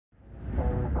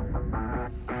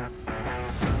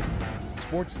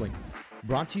SportsLink,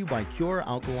 brought to you by Cure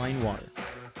Alkaline Water.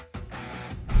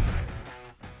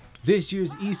 This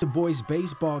year's Easter Boys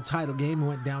baseball title game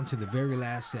went down to the very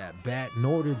last at-bat.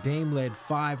 Notre Dame led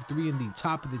 5-3 in the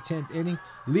top of the 10th inning.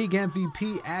 League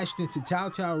MVP Ashton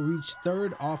Tautau reached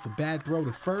third off a bad throw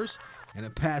to first and a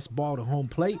pass ball to home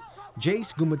plate.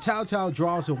 Jace Gumatautau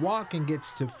draws a walk and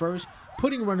gets to first,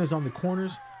 putting runners on the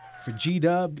corners for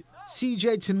G-Dub.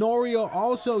 CJ Tenorio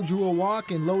also drew a walk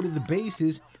and loaded the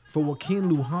bases for Joaquin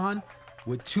Lujan.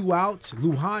 With 2 outs,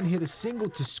 Lujan hit a single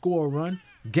to score a run.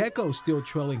 Gecko still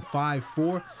trailing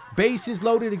 5-4. Bases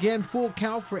loaded again, full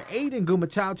count for Aiden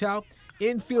Gumatautau.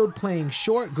 Infield playing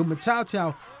short,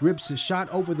 Gumatautau rips a shot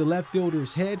over the left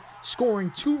fielder's head, scoring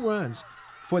 2 runs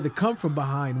for the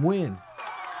come-from-behind win.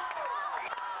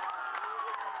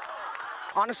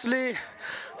 Honestly,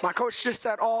 my coach just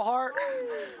said all heart,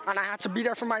 and I had to be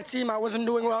there for my team. I wasn't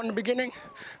doing well in the beginning,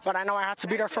 but I know I had to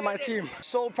be there for my team.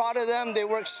 So proud of them. They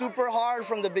worked super hard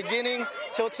from the beginning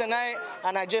till tonight,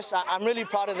 and I'm really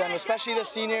proud of them, especially the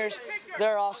seniors.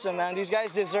 They're awesome, man. These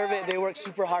guys deserve it. They work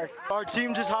super hard. Our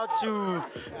team just had to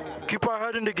keep our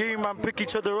head in the game and pick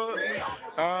each other up,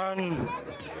 and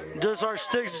just our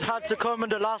sticks had to come in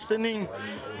the last inning,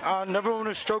 and everyone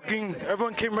was stroking.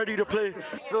 Everyone came ready to play.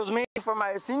 If it was me for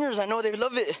my seniors, I know they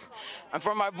love it. And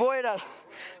for my boy,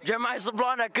 Jeremiah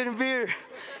Sablon, that couldn't be here,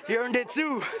 he earned it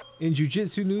too. In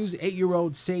jiu-jitsu news,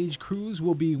 8-year-old Sage Cruz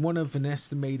will be one of an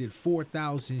estimated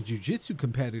 4,000 jiu-jitsu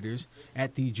competitors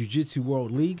at the Jiu-Jitsu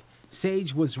World League.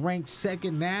 Sage was ranked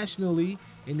 2nd nationally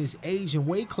in his age and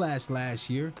weight class last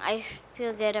year. I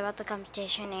feel good about the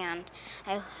competition, and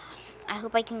I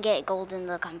hope I can get gold in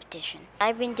the competition.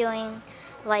 I've been doing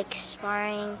like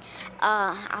sparring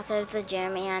outside of the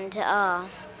gym, and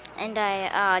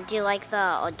I do like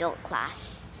the adult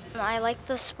class. I like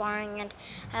the sparring, and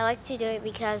I like to do it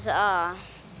because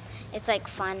it's like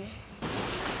fun.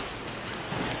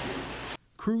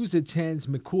 Cruz attends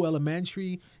McCool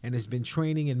Elementary and has been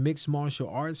training in mixed martial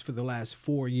arts for the last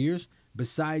 4 years.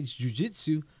 Besides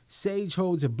jiu-jitsu, Sage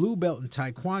holds a blue belt in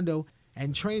Taekwondo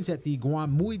and trains at the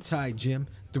Guam Muay Thai gym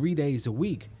 3 days a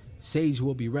week. Sage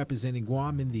will be representing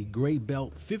Guam in the gray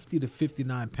belt 50 to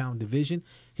 59-pound division.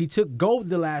 He took gold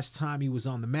the last time he was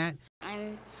on the mat.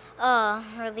 I'm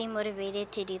really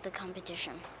motivated to do the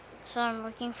competition. So I'm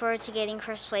looking forward to getting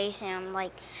first place and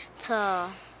like to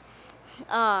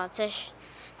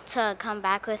come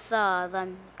back with the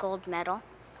gold medal.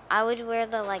 I would wear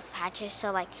the patches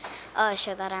to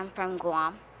show that I'm from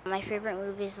Guam. My favorite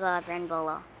move is the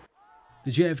Bernbolo. The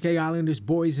JFK Islanders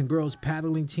boys and girls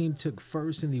paddling team took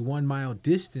first in the 1-mile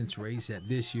distance race at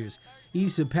this year's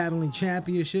EASA Paddling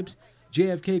Championships.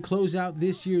 JFK closed out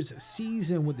this year's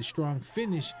season with a strong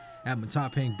finish at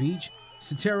Matapang Beach.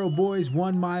 Sotero boys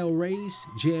 1-mile race,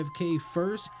 JFK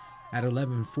first at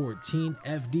 11:14.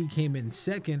 FD came in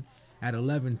second at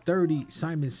 11:30.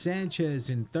 Simon Sanchez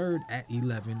in third at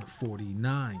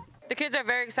 11:49. The kids are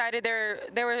very excited.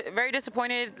 They were very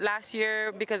disappointed last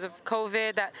year because of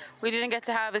COVID that we didn't get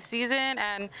to have a season.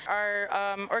 And our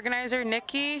organizer,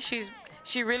 Nikki, she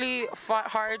really fought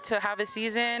hard to have a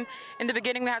season. In the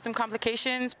beginning, we had some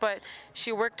complications, but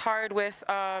she worked hard with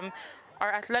our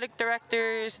athletic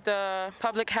directors, the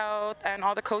public health, and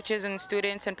all the coaches and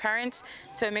students and parents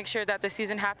to make sure that the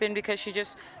season happened, because she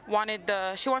just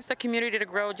she wants the community to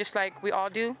grow just like we all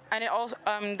do. And it also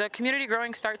the community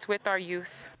growing starts with our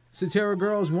youth. Sotero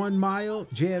girls 1 mile,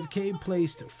 JFK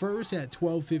placed first at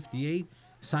 12:58.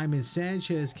 Simon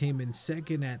Sanchez came in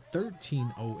second at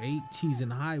 13:08.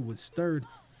 Teason High was third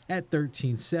at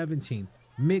 13:17.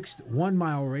 Mixed 1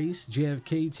 mile race,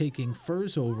 JFK taking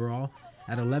first overall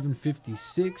at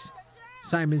 11:56.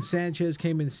 Simon Sanchez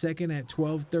came in second at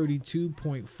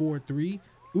 12:32.43.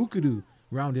 Ukudu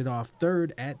rounded off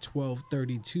third at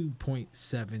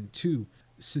 12:32.72.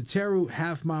 Sotero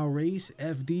half-mile race,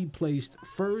 FD placed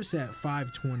first at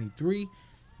 5:23.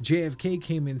 JFK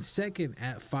came in second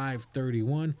at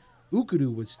 5:31.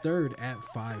 Ukudu was third at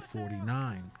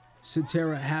 5:49.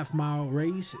 Sotero half-mile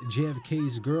race,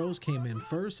 JFK's girls came in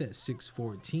first at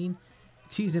 6:14.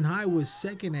 Teason High was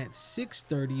second at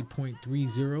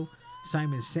 6:30.30.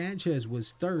 Simon Sanchez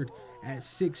was third at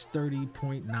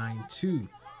 6:30.92.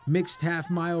 Mixed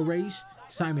half-mile race,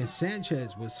 Simon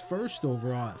Sanchez was first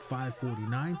overall at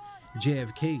 5:49.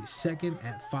 JFK second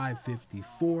at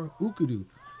 5:54. Ukudu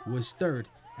was third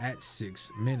at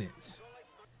 6 minutes.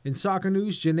 In soccer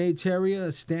news, Janae Terria,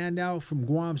 a standout from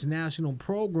Guam's national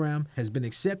program, has been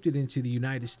accepted into the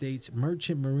United States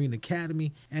Merchant Marine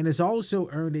Academy and has also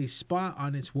earned a spot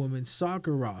on its women's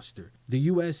soccer roster. The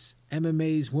U.S.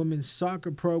 MMA's women's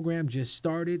soccer program just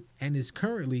started and is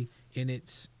currently in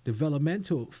its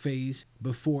developmental phase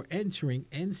before entering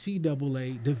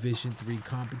NCAA Division III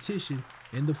competition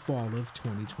in the fall of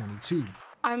 2022.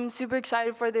 I'm super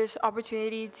excited for this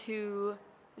opportunity to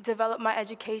develop my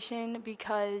education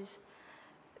because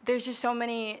there's just so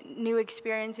many new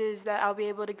experiences that I'll be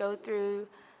able to go through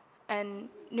and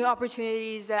new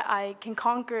opportunities that I can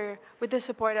conquer with the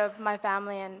support of my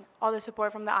family and all the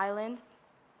support from the island.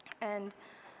 And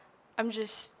I'm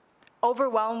just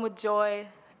overwhelmed with joy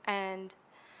and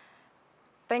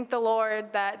thank the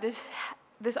Lord that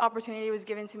this opportunity was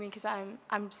given to me because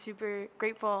I'm super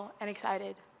grateful and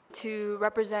excited to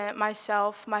represent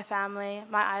myself, my family,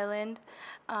 my island,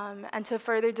 and to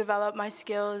further develop my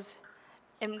skills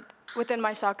within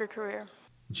my soccer career.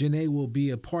 Janae will be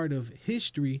a part of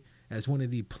history as one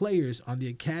of the players on the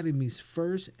Academy's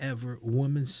first ever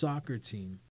women's soccer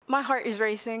team. My heart is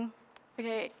racing.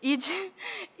 Okay,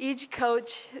 each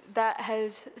coach that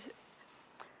has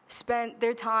spent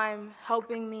their time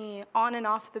helping me on and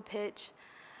off the pitch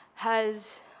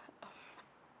has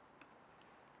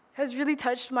really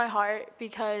touched my heart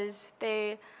because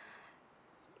they've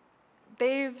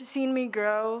seen me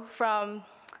grow from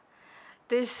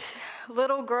this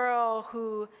little girl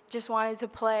who just wanted to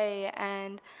play,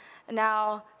 and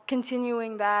now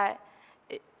continuing that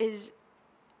is,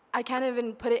 I can't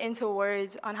even put it into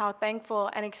words on how thankful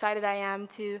and excited I am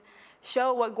to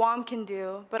show what Guam can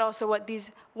do, but also what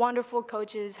these wonderful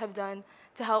coaches have done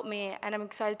to help me, and I'm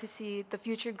excited to see the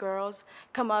future girls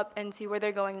come up and see where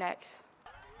they're going next.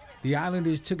 The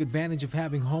Islanders took advantage of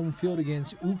having home field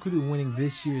against Ukudu, winning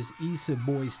this year's ISA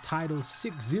Boys title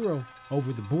 6-0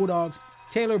 over the Bulldogs.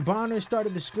 Taylor Bonner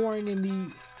started the scoring in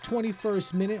the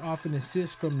 21st minute off an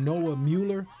assist from Noah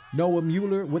Mueller. Noah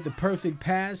Mueller with the perfect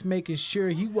pass, making sure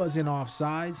he wasn't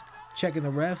offsides, checking the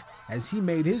ref as he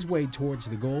made his way towards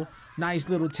the goal. Nice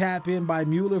little tap in by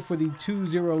Mueller for the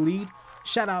 2-0 lead.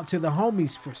 Shout out to the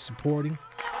homies for supporting.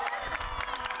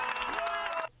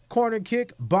 Corner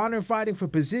kick, Bonner fighting for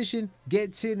position,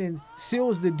 gets in and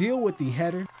seals the deal with the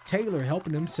header. Taylor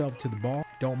helping himself to the ball.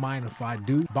 Don't mind if I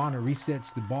do. Bonner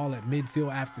resets the ball at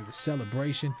midfield after the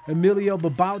celebration. Emilio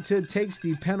Babauta takes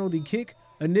the penalty kick.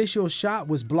 Initial shot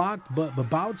was blocked, but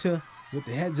Babauta, with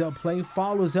the heads-up play,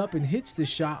 follows up and hits the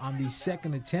shot on the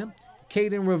second attempt.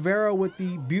 Caden Rivera with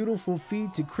the beautiful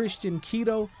feed to Christian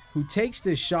Quito, who takes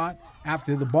the shot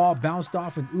after the ball bounced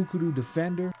off an Ukudu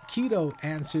defender. Quito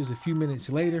answers a few minutes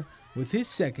later with his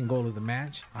second goal of the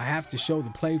match. I have to show the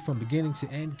play from beginning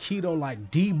to end. Quito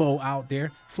like Debo out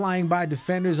there, flying by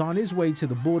defenders on his way to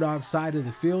the Bulldog side of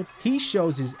the field. He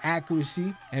shows his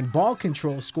accuracy and ball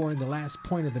control, scoring the last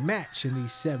point of the match in the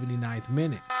 79th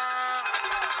minute.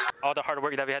 All the hard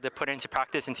work that we had to put into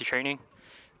practice, into training,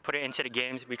 put it into the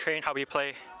games. We train how we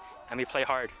play, and we play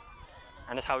hard.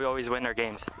 And that's how we always win our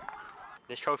games.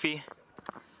 This trophy,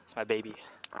 it's my baby.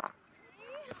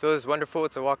 It feels wonderful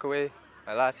to walk away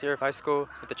my last year of high school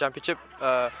with the championship.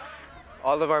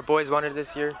 All of our boys wanted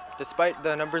this year. Despite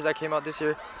the numbers that came out this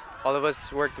year, all of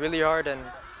us worked really hard, and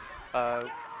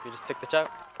we just took the champ.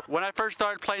 When I first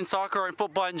started playing soccer or in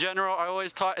football in general, I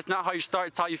always thought it's not how you start,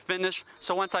 it's how you finish.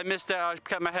 So once I missed it, I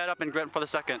kept my head up and went for the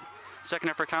second. Second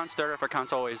effort counts, third effort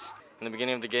counts always. In the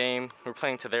beginning of the game, we were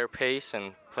playing to their pace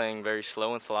and playing very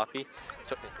slow and sloppy.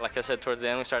 Like I said, towards the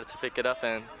end, we started to pick it up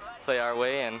and play our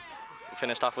way, and we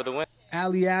finished off with a win.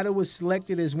 Aliada was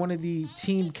selected as one of the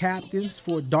team captains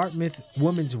for Dartmouth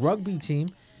women's rugby team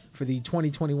for the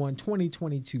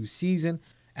 2021-2022 season.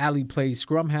 Ali plays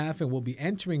scrum half and will be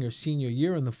entering her senior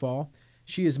year in the fall.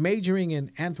 She is majoring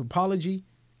in anthropology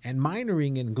and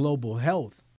minoring in global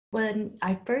health. When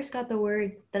I first got the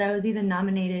word that I was even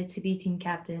nominated to be team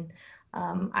captain,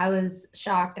 I was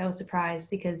shocked, I was surprised,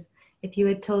 because if you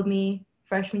had told me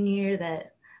freshman year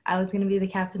that I was going to be the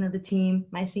captain of the team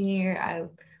my senior year, I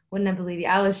wouldn't have believed you.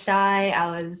 I was shy,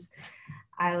 I was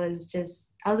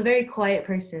a very quiet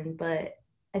person, but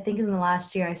I think in the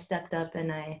last year I stepped up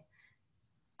and I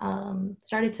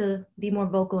started to be more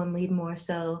vocal and lead more.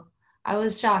 So I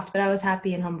was shocked, but I was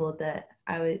happy and humbled that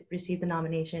I would receive the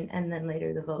nomination and then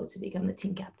later the vote to become the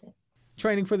team captain.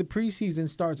 Training for the preseason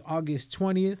starts August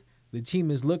 20th. The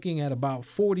team is looking at about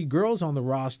 40 girls on the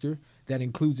roster. That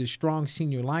includes a strong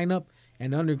senior lineup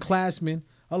and underclassmen,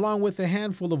 along with a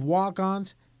handful of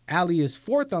walk-ons. Ali is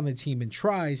fourth on the team in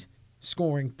tries,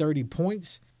 scoring 30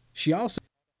 points. She also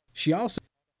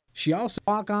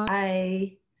walk-on.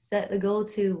 I set the goal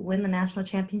to win the national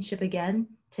championship again,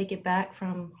 take it back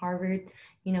from Harvard.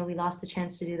 You know, we lost the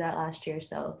chance to do that last year,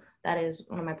 so that is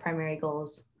one of my primary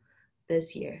goals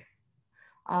this year.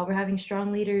 We're having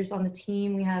strong leaders on the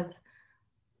team. We have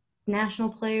national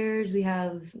players. We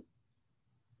have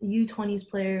U20s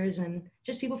players and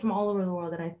just people from all over the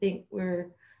world, and I think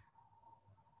we're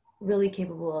really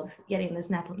capable of getting this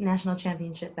national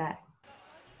championship back.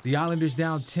 The Islanders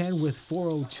down 10 with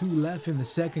 4:02 left in the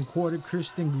second quarter.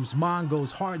 Kristen Guzman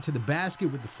goes hard to the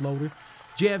basket with the floater.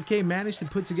 JFK managed to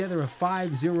put together a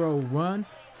 5-0 run.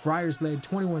 Friars led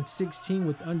 21-16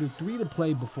 with under 3 to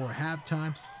play before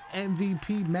halftime.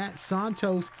 MVP Matt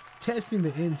Santos testing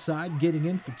the inside, getting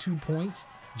in for 2 points.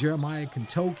 Jeremiah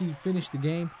Kentucky finished the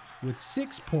game with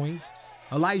 6 points.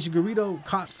 Elijah Garrido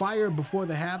caught fire before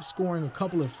the half, scoring a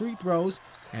couple of free throws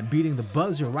and beating the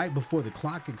buzzer right before the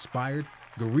clock expired.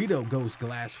 Garrido goes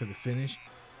glass for the finish.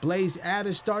 Blaze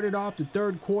Addis started off the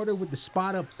third quarter with the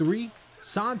spot-up 3.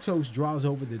 Santos draws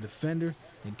over the defender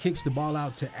and kicks the ball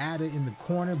out to Ada in the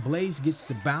corner. Blaze gets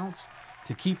the bounce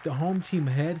to keep the home team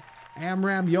ahead.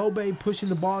 Amram Yobe pushing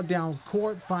the ball down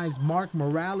court finds Mark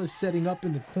Morales setting up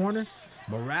in the corner.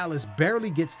 Morales barely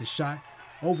gets the shot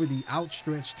over the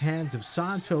outstretched hands of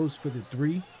Santos for the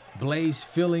 3. Blaze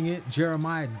filling it.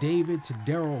 Jeremiah David to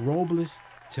Daryl Robles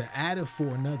to Ada for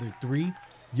another 3.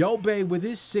 Yobe with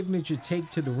his signature take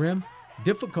to the rim.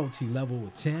 Difficulty level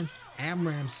of 10.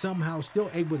 Amram somehow still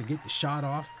able to get the shot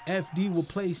off. FD will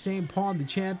play St. Paul in the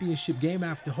championship game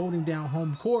after holding down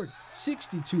home court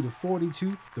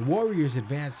 62-42. The Warriors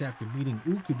advanced after beating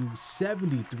Ukadu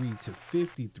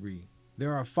 73-53.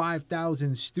 There are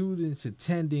 5,000 students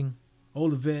attending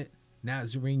Olivet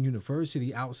Nazarene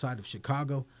University outside of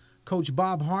Chicago. Coach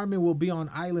Bob Harmon will be on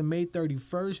island May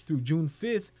 31st through June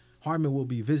 5th. Harmon will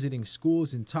be visiting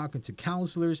schools and talking to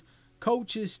counselors,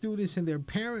 coaches, students, and their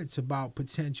parents about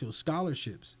potential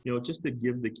scholarships. You know, just to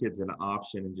give the kids an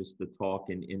option and just to talk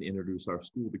and introduce our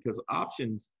school, because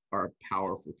options are a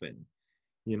powerful thing.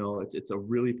 You know, it's a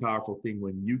really powerful thing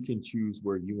when you can choose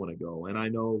where you want to go. And I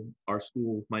know our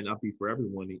school might not be for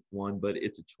everyone, but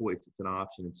it's a choice, it's an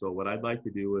option. And so what I'd like to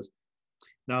do is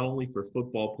not only for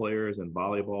football players and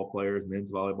volleyball players,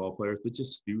 men's volleyball players, but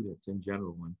just students in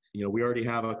general. And, you know, we already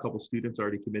have a couple students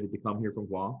already committed to come here from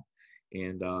Guam.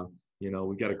 And, you know,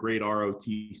 we got a great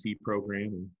ROTC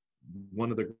program. And one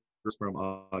of the girls from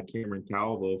Cameron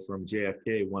Calvo from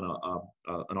JFK won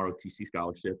an ROTC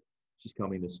scholarship. She's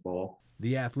coming this fall.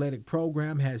 The athletic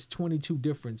program has 22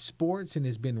 different sports and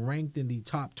has been ranked in the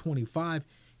top 25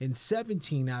 in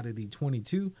 17 out of the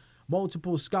 22.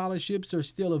 Multiple scholarships are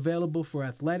still available for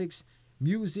athletics,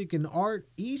 music and art,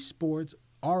 esports,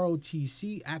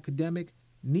 ROTC, academic,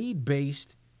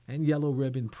 need-based, and yellow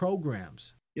ribbon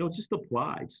programs. You know, just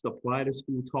apply to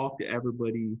school, talk to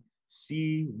everybody,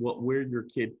 see where your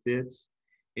kid fits,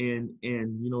 and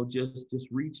you know, just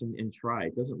reach and try.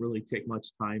 It doesn't really take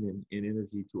much time and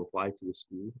energy to apply to a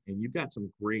school. And you've got some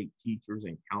great teachers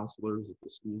and counselors at the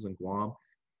schools in Guam.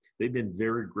 They've been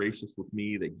very gracious with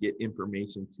me. They get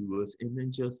information to us, and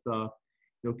then just you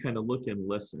know, kind of look and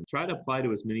listen. Try to apply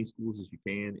to as many schools as you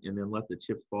can, and then let the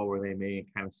chips fall where they may and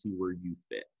kind of see where you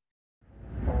fit.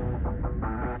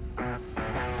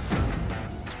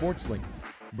 SportsLink,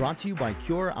 brought to you by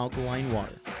Cure Alkaline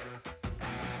Water.